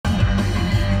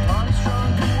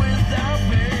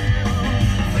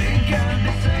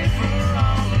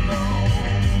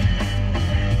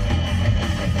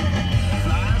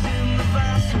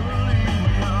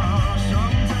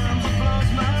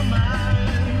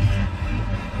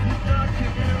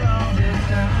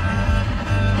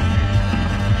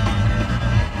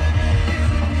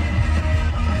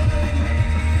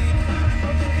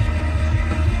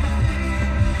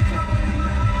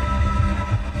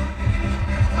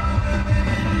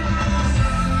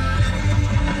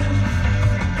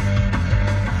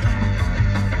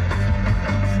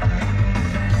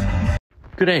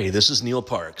Good day, this is Neil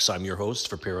Parks. I'm your host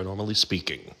for Paranormally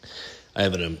Speaking. I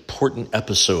have an important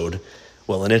episode,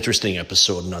 an interesting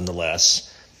episode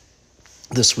nonetheless,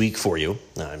 this week for you.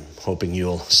 I'm hoping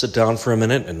you'll sit down for a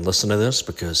minute and listen to this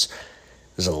because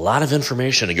there's a lot of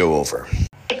information to go over.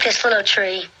 Like this little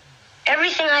tree.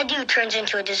 Everything I do turns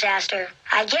into a disaster.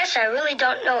 I guess I really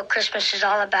don't know what Christmas is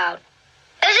all about.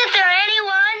 Isn't there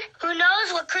anyone who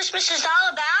knows what Christmas is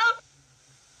all about?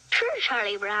 Sure,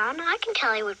 Charlie Brown. I can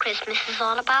tell you what Christmas is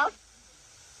all about.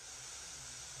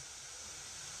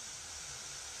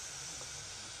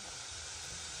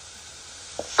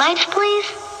 Lights, please.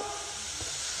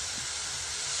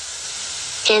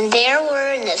 And there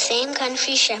were in the same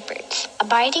country shepherds,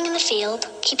 abiding in the field,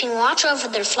 keeping watch over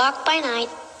their flock by night.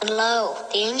 And lo,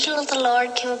 the angel of the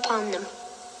Lord came upon them.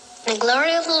 And the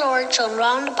glory of the Lord shone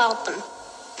round about them.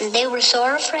 And they were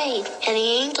sore afraid. And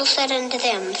the angel said unto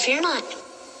them, Fear not.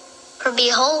 For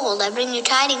behold, I bring you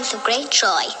tidings of great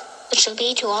joy, which shall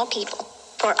be to all people.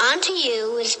 For unto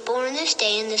you is born this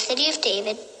day in the city of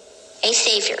David a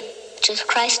Savior, which is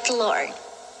Christ the Lord.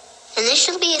 And this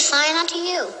shall be a sign unto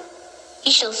you.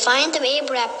 Ye shall find the babe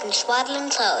wrapped in swaddling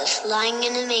clothes, lying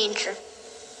in a manger.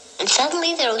 And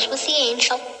suddenly there was with the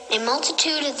angel a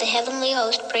multitude of the heavenly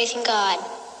host praising God,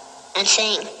 and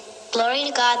saying, Glory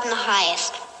to God in the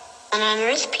highest, and on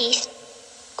earth peace,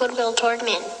 goodwill toward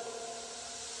men.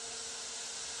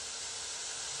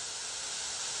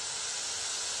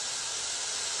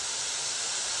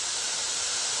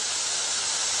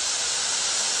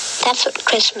 That's what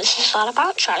Christmas is all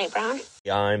about, Charlie Brown.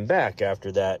 Yeah, I'm back after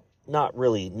that not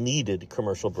really needed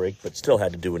commercial break, but still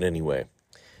had to do it anyway.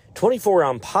 24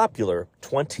 unpopular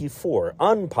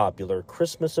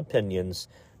Christmas opinions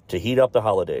to heat up the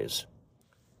holidays.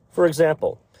 For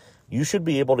example, you should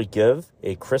be able to give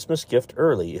a Christmas gift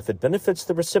early if it benefits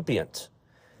the recipient.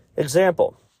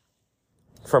 Example,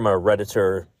 from a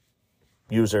Redditor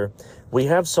user, we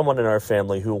have someone in our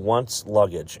family who wants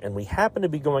luggage, and we happen to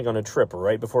be going on a trip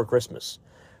right before Christmas.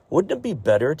 Wouldn't it be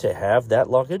better to have that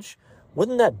luggage?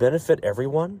 Wouldn't that benefit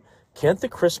everyone? Can't the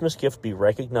Christmas gift be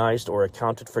recognized or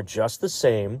accounted for just the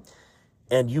same,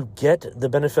 and you get the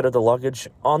benefit of the luggage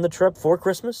on the trip for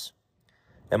Christmas?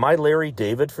 Am I Larry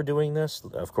David for doing this?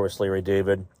 Of course, Larry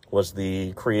David was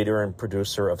the creator and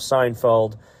producer of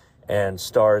Seinfeld and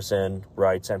stars in,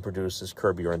 writes, and produces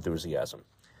Curb Your Enthusiasm.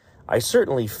 I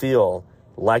certainly feel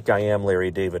like I am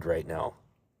Larry David right now.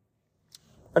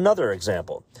 Another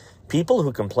example, people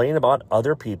who complain about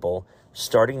other people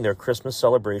starting their Christmas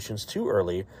celebrations too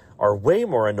early are way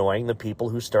more annoying than people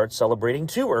who start celebrating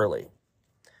too early.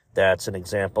 That's an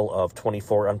example of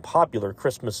 24 unpopular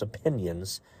Christmas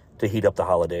opinions to heat up the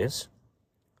holidays.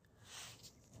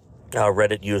 A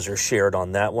Reddit user shared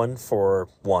on that one. For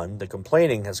one, the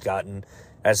complaining has gotten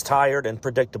as tired and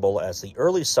predictable as the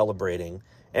early celebrating,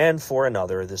 and for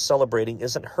another, the celebrating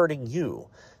isn't hurting you.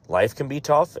 Life can be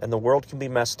tough and the world can be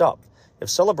messed up. If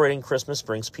celebrating Christmas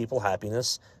brings people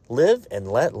happiness, live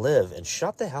and let live and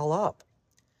shut the hell up.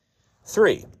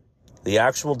 3. The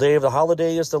actual day of the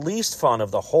holiday is the least fun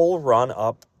of the whole run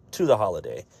up to the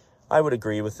holiday. I would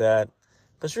agree with that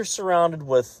because you're surrounded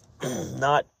with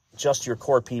not just your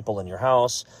core people in your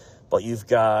house, but you've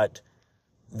got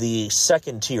the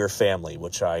second tier family,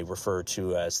 which I refer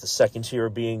to as the second tier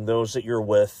being those that you're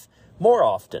with more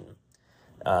often.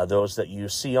 Those that you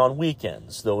see on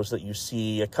weekends, those that you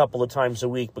see a couple of times a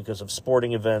week because of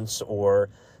sporting events, or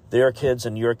their kids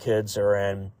and your kids are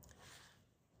in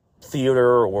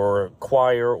theater or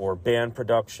choir or band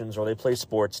productions, or they play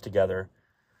sports together.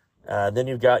 Then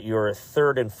you've got your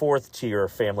third and fourth tier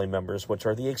family members, which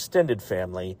are the extended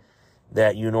family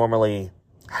that you normally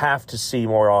have to see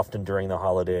more often during the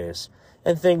holidays.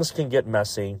 And things can get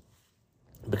messy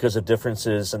because of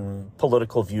differences in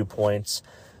political viewpoints,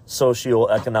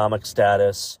 socioeconomic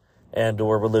status, and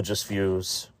or religious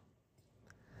views.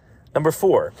 Number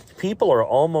 4, people are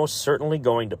almost certainly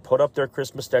going to put up their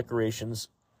Christmas decorations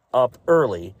up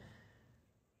early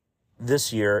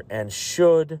this year and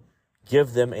should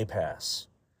give them a pass.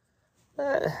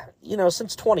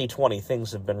 Since 2020,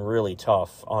 things have been really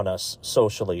tough on us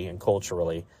socially and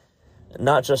culturally,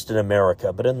 not just in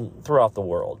America, but throughout the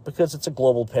world, because it's a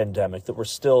global pandemic that we're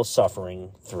still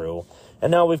suffering through. And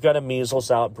now we've got a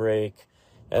measles outbreak,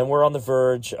 and we're on the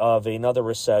verge of another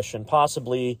recession,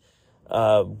 possibly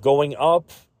going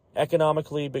up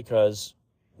economically because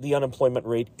the unemployment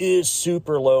rate is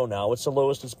super low now. It's the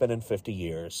lowest it's been in 50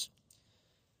 years.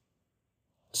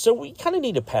 So we kind of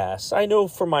need to pass. I know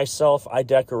for myself, I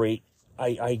decorate.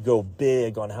 I go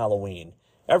big on Halloween.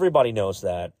 Everybody knows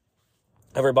that.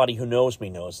 Everybody who knows me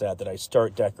knows that I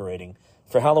start decorating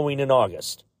for Halloween in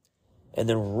August. And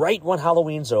then right when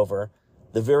Halloween's over,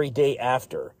 the very day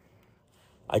after,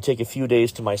 I take a few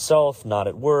days to myself, not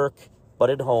at work, but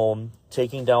at home,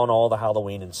 taking down all the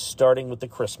Halloween and starting with the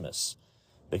Christmas,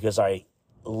 because I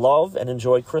love and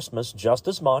enjoy Christmas just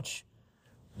as much,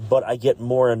 but I get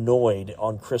more annoyed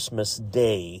on Christmas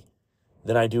Day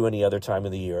than I do any other time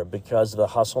of the year because of the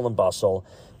hustle and bustle,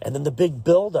 and then the big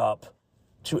build-up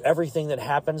to everything that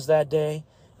happens that day,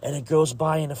 and it goes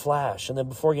by in a flash, and then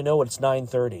before you know it, it's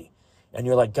 9:30, and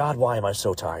you're like, God, why am I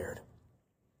so tired?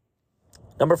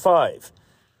 Number 5,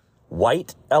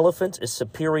 white elephant is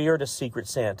superior to Secret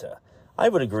Santa. I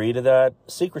would agree to that.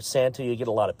 Secret Santa, you get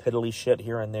a lot of piddly shit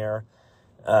here and there.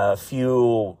 A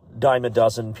few dime a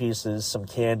dozen pieces, some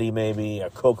candy maybe, a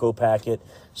cocoa packet,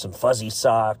 some fuzzy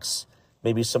socks,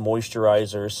 maybe some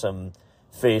moisturizer, some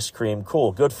face cream.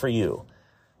 Cool, good for you.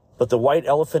 But the white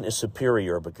elephant is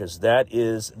superior because that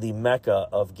is the mecca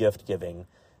of gift giving.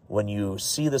 When you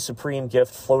see the supreme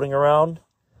gift floating around,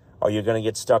 are you going to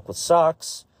get stuck with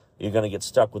socks? You're going to get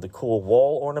stuck with a cool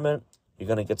wall ornament. You're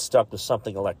going to get stuck with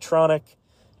something electronic.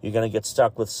 You're going to get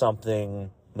stuck with something,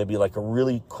 maybe like a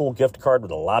really cool gift card with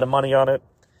a lot of money on it.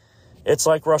 It's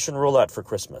like Russian roulette for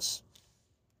Christmas.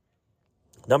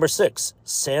 Number 6,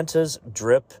 Santa's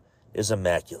drip is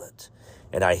immaculate,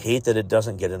 and I hate that it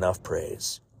doesn't get enough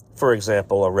praise. For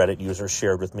example, a Reddit user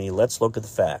shared with me, let's look at the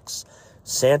facts.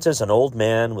 Santa's an old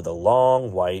man with a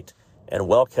long, white, and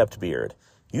well-kept beard.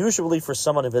 Usually for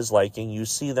someone of his liking, you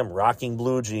see them rocking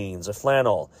blue jeans, a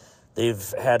flannel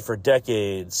they've had for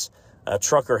decades, a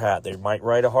trucker hat, they might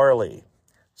ride a Harley.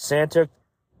 Santa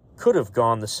could have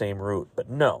gone the same route, but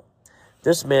no.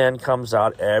 This man comes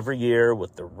out every year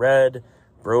with the red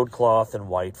broadcloth and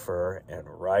white fur and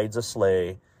rides a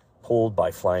sleigh pulled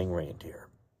by flying reindeer.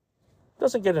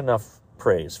 Doesn't get enough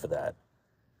praise for that.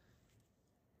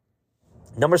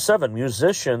 Number 7,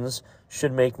 musicians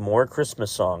should make more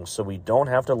Christmas songs so we don't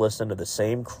have to listen to the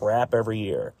same crap every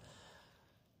year.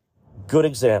 Good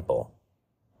example.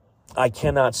 I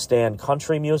cannot stand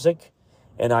country music,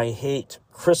 and I hate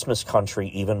Christmas country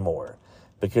even more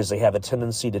because they have a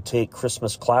tendency to take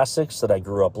Christmas classics that I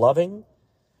grew up loving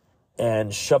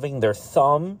and shoving their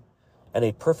thumb in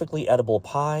a perfectly edible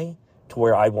pie to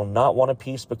where I will not want a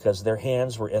piece because their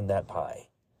hands were in that pie,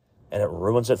 and it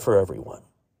ruins it for everyone.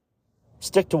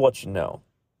 Stick to what you know.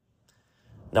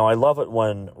 Now, I love it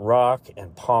when rock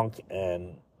and punk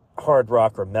and hard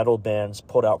rock or metal bands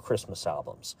put out Christmas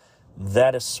albums.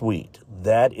 That is sweet.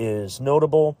 That is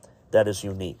notable. That is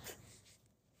unique.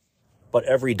 But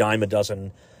every dime a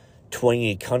dozen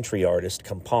twangy country artist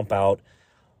can pump out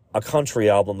a country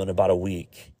album in about a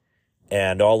week.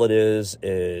 And all it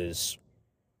is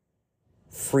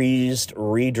freezed,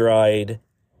 re-dried,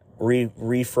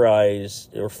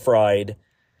 refries or fried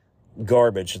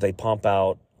garbage they pump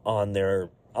out on their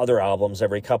other albums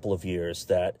every couple of years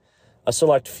that a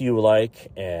select few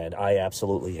like and I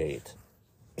absolutely hate.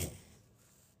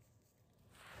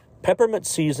 Peppermint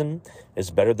season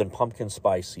is better than pumpkin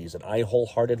spice season. I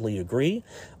wholeheartedly agree.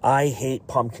 I hate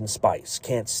pumpkin spice.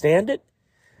 Can't stand it.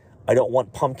 I don't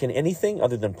want pumpkin anything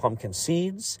other than pumpkin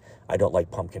seeds. I don't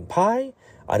like pumpkin pie.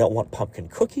 I don't want pumpkin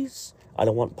cookies. I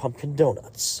don't want pumpkin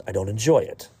donuts. I don't enjoy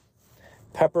it.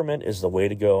 Peppermint is the way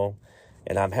to go,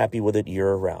 and I'm happy with it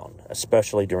year-round,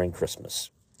 especially during Christmas.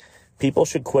 People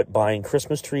should quit buying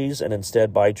Christmas trees and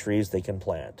instead buy trees they can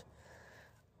plant.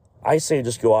 I say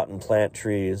just go out and plant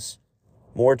trees,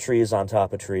 more trees on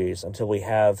top of trees, until we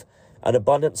have an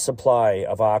abundant supply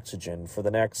of oxygen for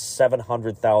the next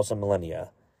 700,000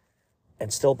 millennia,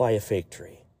 and still buy a fake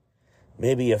tree.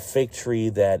 Maybe a fake tree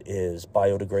that is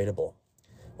biodegradable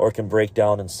or can break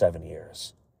down in 7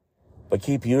 years. But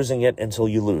keep using it until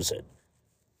you lose it.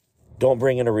 Don't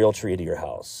bring in a real tree to your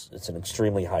house. It's an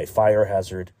extremely high fire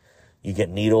hazard. You get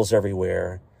needles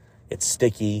everywhere. It's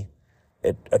sticky.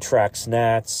 It attracts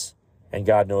gnats, and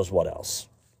God knows what else.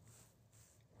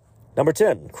 Number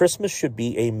 10, Christmas should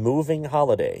be a moving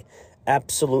holiday.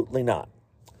 Absolutely not.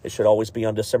 It should always be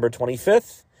on December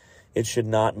 25th. It should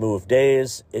not move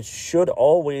days. It should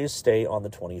always stay on the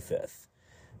 25th.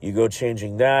 You go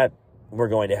changing that, we're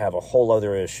going to have a whole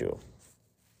other issue.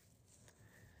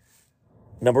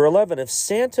 Number 11, if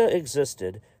Santa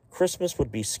existed, Christmas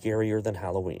would be scarier than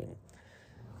Halloween.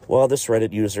 Well, this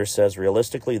Reddit user says,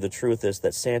 realistically, the truth is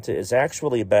that Santa is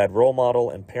actually a bad role model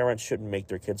and parents shouldn't make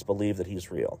their kids believe that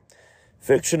he's real.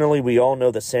 Fictionally, we all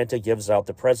know that Santa gives out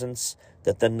the presents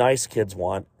that the nice kids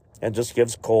want and just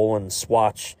gives coal and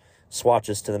swatches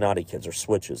to the naughty kids, or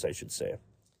switches, I should say.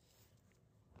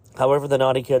 However, the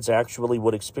naughty kids actually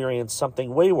would experience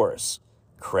something way worse.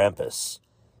 Krampus.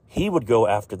 He would go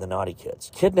after the naughty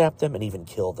kids, kidnap them, and even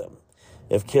kill them.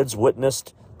 If kids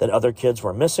witnessed that other kids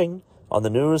were missing, On the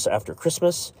news after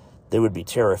Christmas, they would be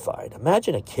terrified.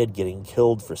 Imagine a kid getting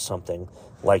killed for something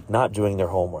like not doing their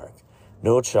homework.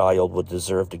 No child would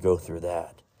deserve to go through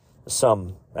that.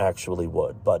 Some actually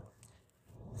would, but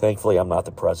thankfully I'm not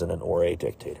the president or a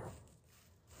dictator.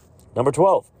 Number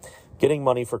 12, getting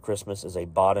money for Christmas is a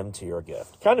bottom-tier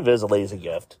gift. Kind of is a lazy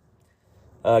gift.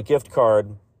 A gift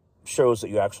card shows that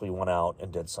you actually went out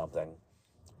and did something.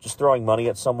 Just throwing money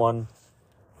at someone,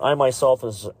 I myself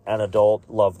as an adult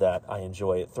love that. I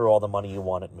enjoy it. Throw all the money you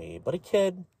want at me. But a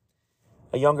kid,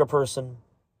 a younger person,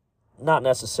 not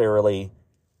necessarily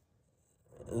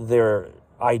their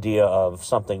idea of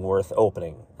something worth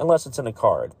opening. Unless it's in a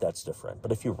card, that's different.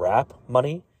 But if you wrap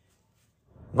money,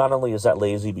 not only is that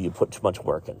lazy, but you put too much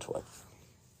work into it.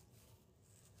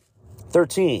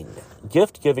 13.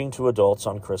 Gift giving to adults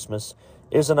on Christmas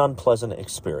is an unpleasant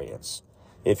experience.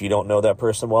 If you don't know that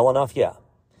person well enough, yeah.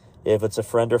 If it's a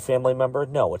friend or family member,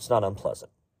 no, it's not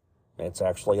unpleasant. It's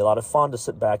actually a lot of fun to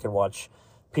sit back and watch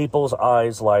people's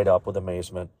eyes light up with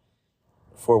amazement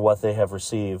for what they have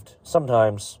received.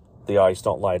 Sometimes the eyes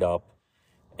don't light up,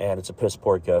 and it's a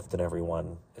piss-poor gift, and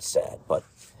everyone is sad. But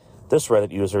this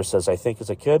Reddit user says, I think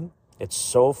as a kid, it's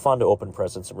so fun to open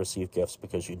presents and receive gifts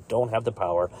because you don't have the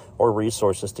power or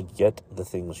resources to get the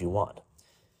things you want.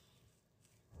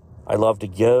 I love to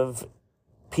give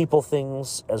people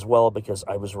things as well because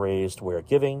I was raised where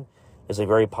giving is a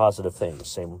very positive thing.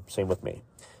 Same with me.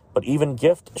 But even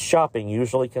gift shopping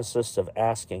usually consists of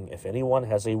asking if anyone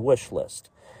has a wish list,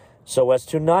 so as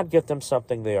to not get them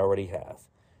something they already have.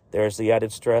 There's the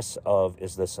added stress of,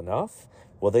 is this enough?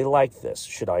 Will they like this?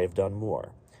 Should I have done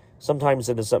more? Sometimes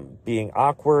it ends up being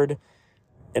awkward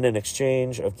in an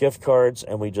exchange of gift cards,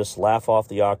 and we just laugh off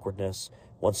the awkwardness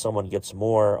when someone gets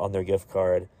more on their gift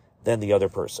card than the other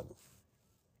person.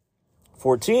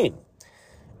 14.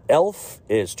 Elf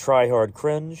is try-hard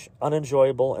cringe,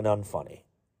 unenjoyable, and unfunny.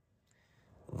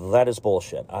 That is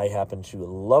bullshit. I happen to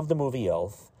love the movie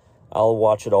Elf. I'll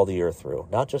watch it all the year through,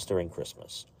 not just during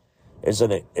Christmas. It's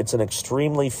an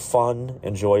extremely fun,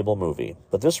 enjoyable movie.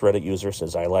 But this Reddit user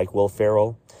says, I like Will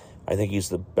Ferrell. I think he's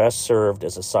the best served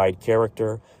as a side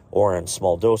character or in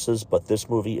small doses, but this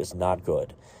movie is not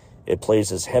good. It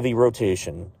plays as heavy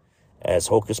rotation as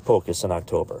Hocus Pocus in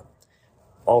October.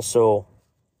 Also,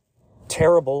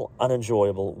 terrible,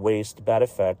 unenjoyable, waste, bad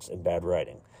effects, and bad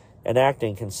writing. And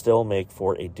acting can still make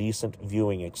for a decent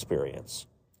viewing experience.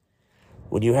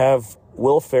 When you have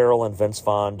Will Ferrell and Vince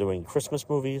Vaughn doing Christmas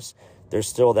movies, there's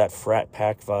still that frat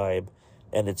pack vibe,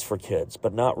 and it's for kids,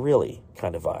 but not really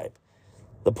kind of vibe.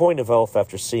 The point of Elf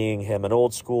after seeing him in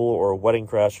Old School or Wedding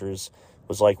Crashers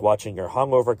was like watching your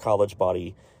hungover college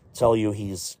buddy tell you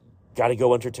he's got to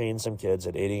go entertain some kids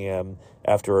at 8 a.m.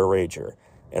 after a rager,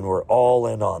 and we're all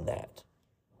in on that.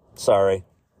 Sorry,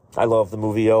 I love the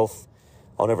movie Elf.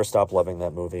 I'll never stop loving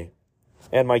that movie.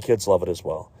 And my kids love it as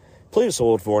well. Please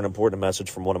hold for an important message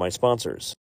from one of my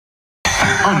sponsors.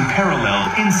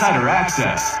 Unparalleled insider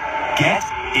access. Get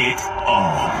it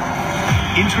all.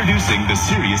 Introducing the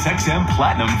SiriusXM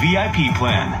Platinum VIP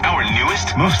plan, our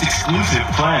newest, most exclusive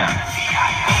plan.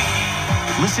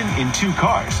 Listen in 2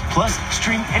 cars, plus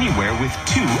stream anywhere with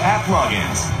 2 app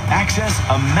logins. Access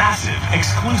a massive,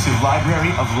 exclusive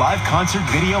library of live concert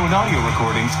video and audio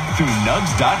recordings through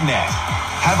nugs.net.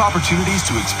 Have opportunities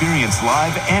to experience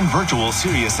live and virtual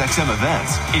SiriusXM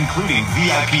events, including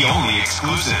VIP-only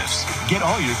exclusives. Get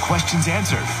all your questions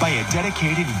answered by a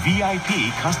dedicated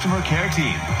VIP customer care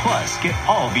team. Plus, get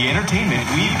all the entertainment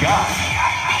we've got.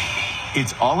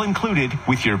 It's all included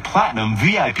with your Platinum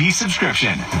VIP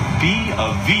subscription. Be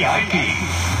a VIP.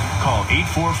 Call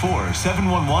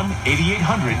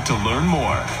 844-711-8800 to learn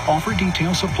more. Offer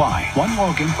details apply. 1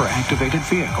 login per activated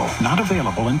vehicle. Not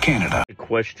available in Canada. A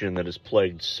question that has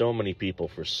plagued so many people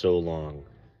for so long.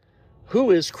 Who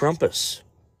is Krampus?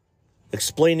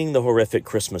 Explaining the horrific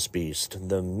Christmas beast,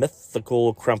 the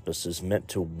mythical Krampus is meant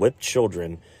to whip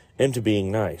children into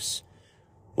being nice.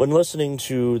 When listening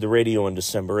to the radio in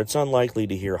December, it's unlikely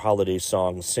to hear holiday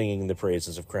songs singing the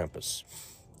praises of Krampus,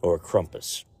 or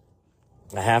Krampus.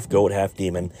 A half-goat,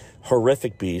 half-demon,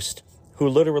 horrific beast who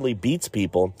literally beats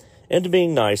people into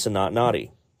being nice and not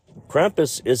naughty.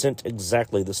 Krampus isn't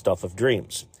exactly the stuff of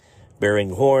dreams. Bearing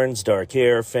horns, dark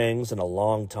hair, fangs, and a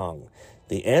long tongue,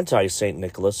 the anti-Saint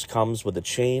Nicholas comes with a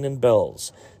chain and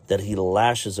bells that he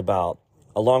lashes about,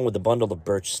 along with a bundle of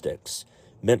birch sticks,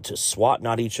 meant to swat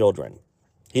naughty children.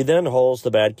 He then hauls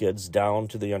the bad kids down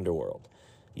to the underworld.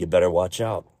 You better watch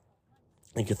out.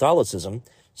 In Catholicism,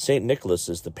 St. Nicholas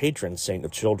is the patron saint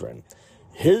of children.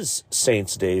 His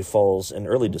Saint's Day falls in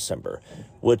early December,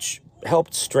 which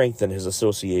helped strengthen his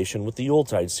association with the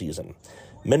Yuletide season.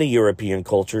 Many European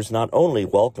cultures not only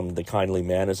welcomed the kindly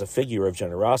man as a figure of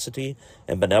generosity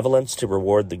and benevolence to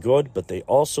reward the good, but they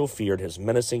also feared his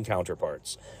menacing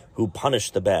counterparts, who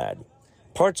punished the bad.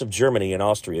 Parts of Germany and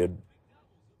Austria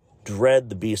dread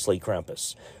the beastly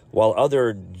Krampus, while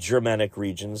other Germanic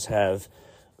regions have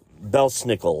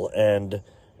Belsnickel and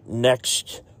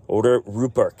Next oder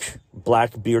Ruperk,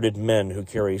 black-bearded men who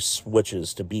carry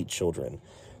switches to beat children.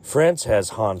 France has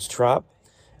Hans Trapp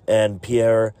and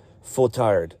Pierre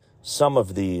Fautard. Some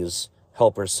of these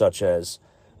helpers, such as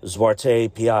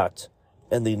Zwarte Piet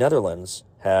in the Netherlands,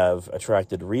 have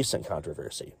attracted recent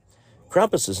controversy.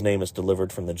 Krampus's name is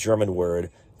delivered from the German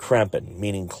word Krampen,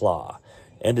 meaning claw,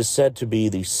 and is said to be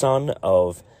the son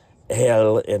of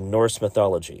Hel in Norse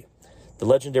mythology. The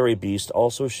legendary beast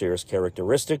also shares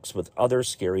characteristics with other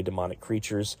scary demonic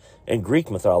creatures in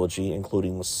Greek mythology,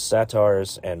 including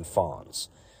satyrs and fauns.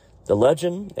 The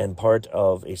legend, and part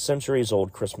of a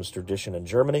centuries-old Christmas tradition in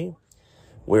Germany,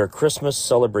 where Christmas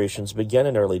celebrations begin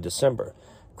in early December.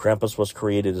 Krampus was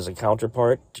created as a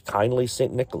counterpart to kindly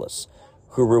St. Nicholas,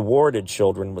 who rewarded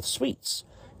children with sweets.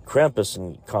 Krampus,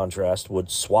 in contrast,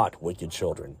 would swat wicked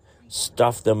children,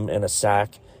 stuff them in a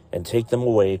sack, and take them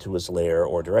away to his lair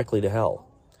or directly to hell.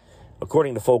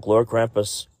 According to folklore,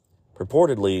 Krampus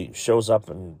purportedly shows up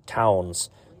in towns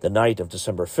the night of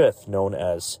December 5th, known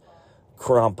as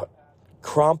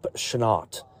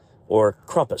Krampschnacht, or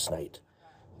Krampus Night.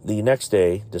 The next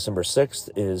day, December 6th,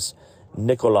 is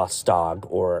Nikolaustag,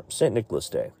 or St. Nicholas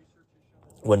Day,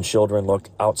 when children look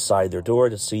outside their door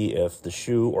to see if the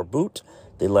shoe or boot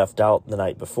they left out the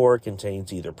night before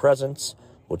contains either presents,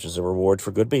 which is a reward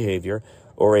for good behavior,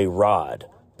 or a rod,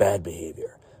 bad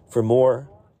behavior. For more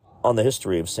on the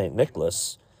history of St.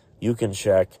 Nicholas, you can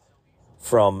check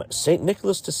From St.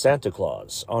 Nicholas to Santa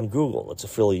Claus on Google. It's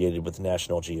affiliated with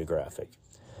National Geographic.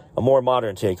 A more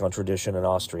modern take on tradition in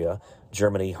Austria,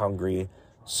 Germany, Hungary,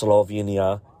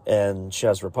 Slovenia, and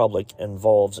Czech Republic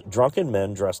involves drunken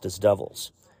men dressed as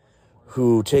devils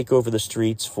who take over the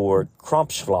streets for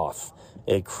Krampschlauf,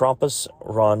 a Krampus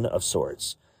run of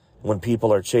sorts, when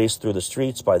people are chased through the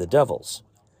streets by the devils.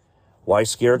 Why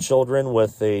scare children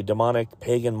with a demonic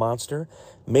pagan monster?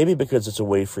 Maybe because it's a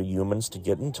way for humans to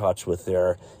get in touch with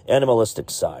their animalistic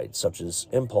side, such as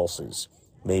impulses,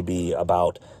 maybe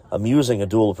about amusing a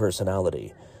dual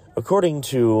personality. According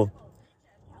to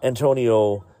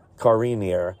Antonio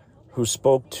Carinier, who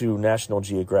spoke to National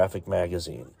Geographic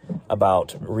magazine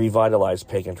about revitalized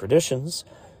pagan traditions,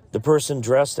 the person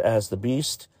dressed as the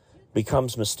beast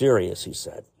becomes mysterious, he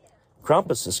said.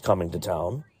 Krampus is coming to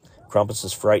town.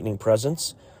 Krampus's frightening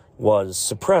presence was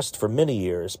suppressed for many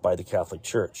years by the Catholic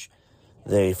Church.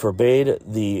 They forbade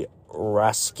the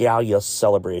Rascalia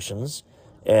celebrations,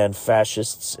 and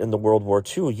fascists in the World War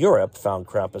II Europe found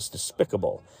Krampus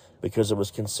despicable because it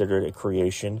was considered a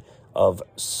creation of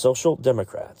social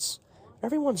democrats.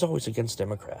 Everyone's always against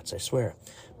Democrats, I swear.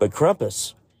 But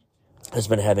Krampus has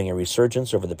been having a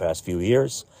resurgence over the past few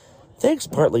years, thanks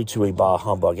partly to a bah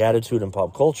humbug attitude in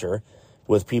pop culture,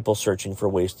 with people searching for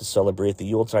ways to celebrate the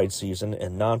Yuletide season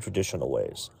in non-traditional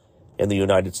ways. In the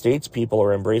United States, people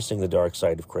are embracing the dark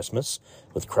side of Christmas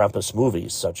with Krampus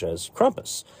movies such as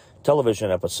Krampus,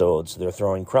 television episodes. They're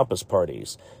throwing Krampus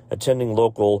parties, attending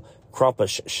local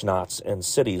Krampusschnatz in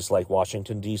cities like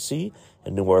Washington, D.C.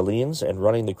 and New Orleans, and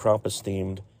running the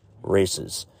Krampus-themed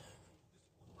races.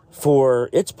 For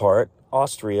its part,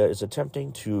 Austria is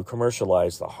attempting to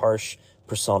commercialize the harsh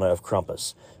persona of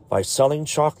Krampus by selling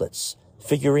chocolates,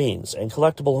 figurines, and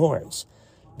collectible horns.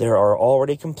 There are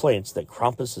already complaints that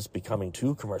Krampus is becoming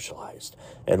too commercialized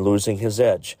and losing his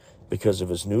edge because of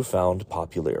his newfound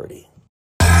popularity.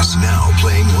 Now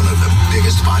playing one of the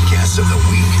biggest podcasts of the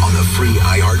week on the free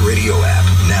iHeartRadio app.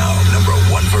 Now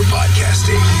 #1 for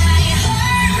podcasting.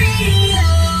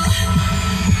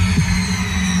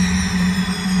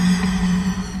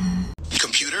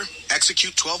 Computer,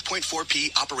 execute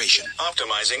 12.4p operation.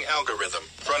 Optimizing algorithm.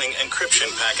 Running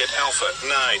encryption packet alpha.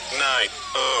 Night.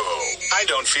 Oh, I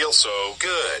don't feel so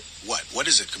good. What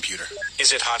is it, computer?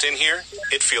 Is it hot in here?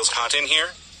 It feels hot in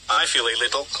here. I feel a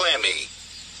little clammy.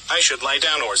 I should lie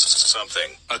down or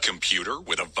something. A computer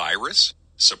with a virus?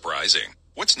 Surprising.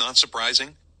 What's not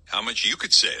surprising? How much you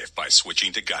could save by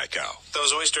switching to Geico.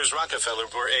 Those oysters Rockefeller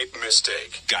were a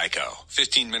mistake. Geico.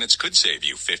 15 minutes could save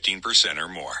you 15% or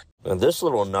more. And this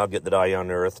little nugget that I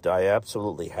unearthed, I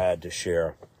absolutely had to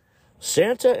share.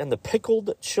 Santa and the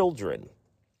Pickled Children.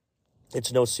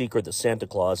 It's no secret that Santa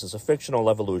Claus is a fictional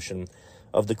evolution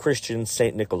of the Christian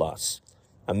St. Nicholas,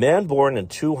 a man born in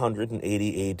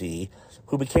 280 A.D.,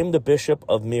 who became the Bishop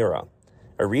of Myra,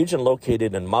 a region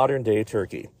located in modern-day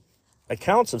Turkey.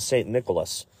 Accounts of St.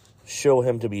 Nicholas show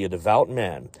him to be a devout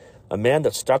man, a man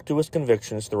that stuck to his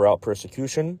convictions throughout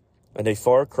persecution, and a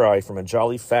far cry from a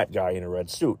jolly fat guy in a red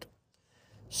suit.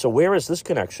 So where is this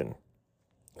connection?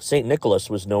 St. Nicholas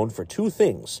was known for two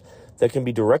things that can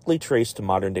be directly traced to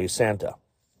modern-day Santa.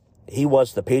 He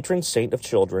was the patron saint of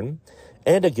children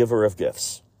and a giver of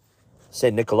gifts.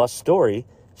 St. Nicholas' story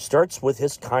starts with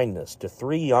his kindness to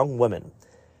three young women.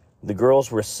 The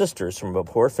girls were sisters from a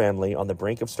poor family on the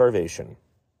brink of starvation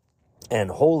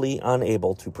and wholly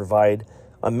unable to provide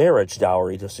a marriage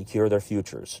dowry to secure their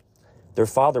futures. Their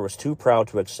father was too proud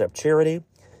to accept charity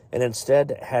and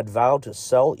instead had vowed to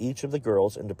sell each of the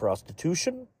girls into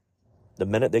prostitution the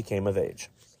minute they came of age.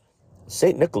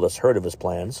 St. Nicholas heard of his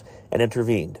plans and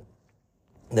intervened.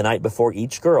 The night before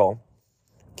each girl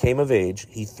came of age,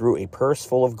 he threw a purse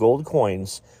full of gold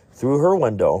coins through her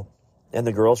window, and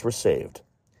the girls were saved.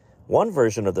 One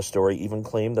version of the story even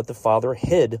claimed that the father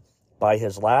hid by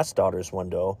his last daughter's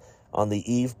window on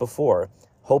the eve before,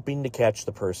 hoping to catch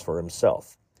the purse for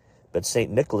himself. But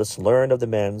St. Nicholas learned of the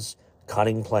men's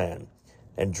cunning plan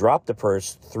and dropped the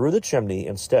purse through the chimney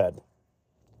instead,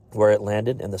 where it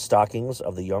landed in the stockings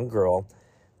of the young girl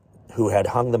who had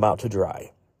hung them out to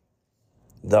dry,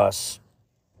 thus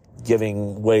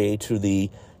giving way to the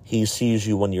 "he sees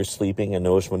you when you're sleeping and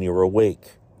knows when you're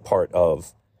awake" part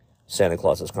of Santa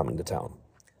Claus is coming to town.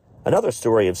 Another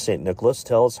story of St. Nicholas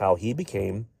tells how he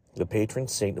became the patron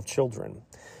saint of children.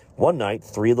 One night,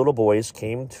 three little boys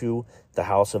came to the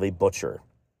house of a butcher.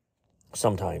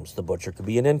 Sometimes the butcher could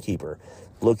be an innkeeper,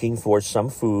 looking for some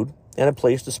food and a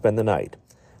place to spend the night.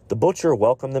 The butcher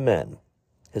welcomed the men,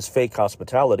 his fake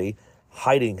hospitality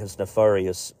hiding his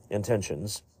nefarious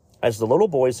intentions. As the little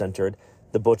boys entered,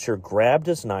 the butcher grabbed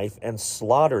his knife and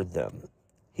slaughtered them.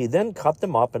 He then cut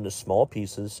them up into small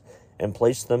pieces and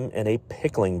placed them in a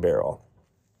pickling barrel,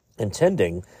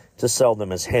 intending to sell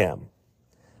them as ham.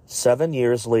 7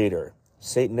 years later,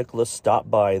 St. Nicholas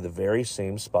stopped by the very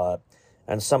same spot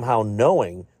and, somehow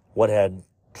knowing what had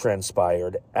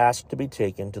transpired, asked to be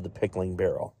taken to the pickling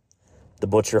barrel. The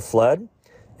butcher fled,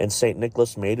 and St.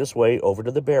 Nicholas made his way over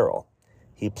to the barrel.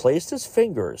 He placed his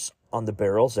fingers on the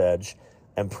barrel's edge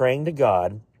and, praying to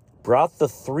God, brought the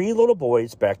three little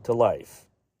boys back to life,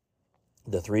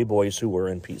 the three boys who were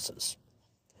in pieces.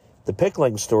 The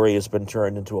pickling story has been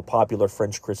turned into a popular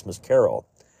French Christmas carol,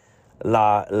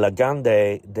 La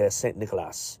Légende de Saint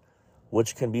Nicolas,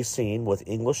 which can be seen with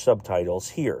English subtitles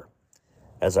here,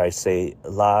 as I say,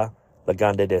 La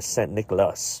Légende de Saint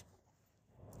Nicolas.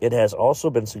 It has also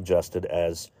been suggested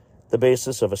as the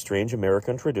basis of a strange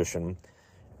American tradition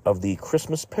of the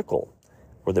Christmas pickle,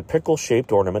 where the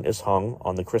pickle-shaped ornament is hung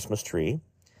on the Christmas tree,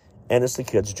 and it's the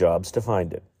kids' jobs to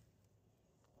find it.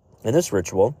 In this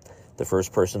ritual, the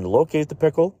first person to locate the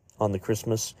pickle on the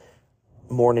Christmas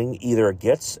morning either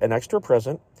gets an extra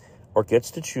present or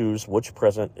gets to choose which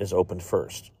present is opened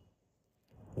first.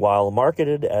 While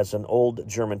marketed as an old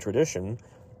German tradition,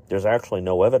 there's actually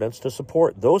no evidence to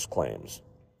support those claims.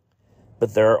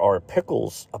 But there are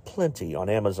pickles aplenty on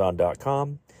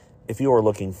Amazon.com if you are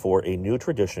looking for a new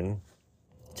tradition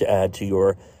to add to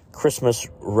your Christmas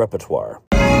repertoire.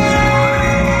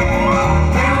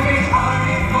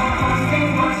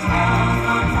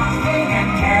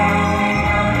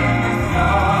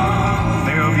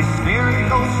 There'll be scary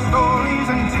ghost stories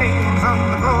and tales of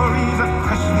the glories of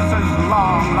Christmases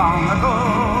long, long ago.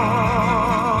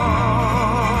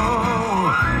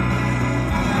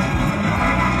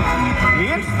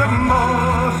 It's the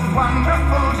most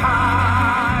wonderful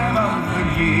time of the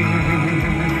year.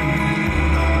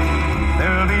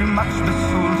 There'll be much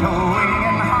mistletoeing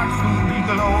and hearts will be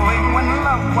glowing when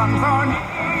loved ones are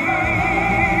near.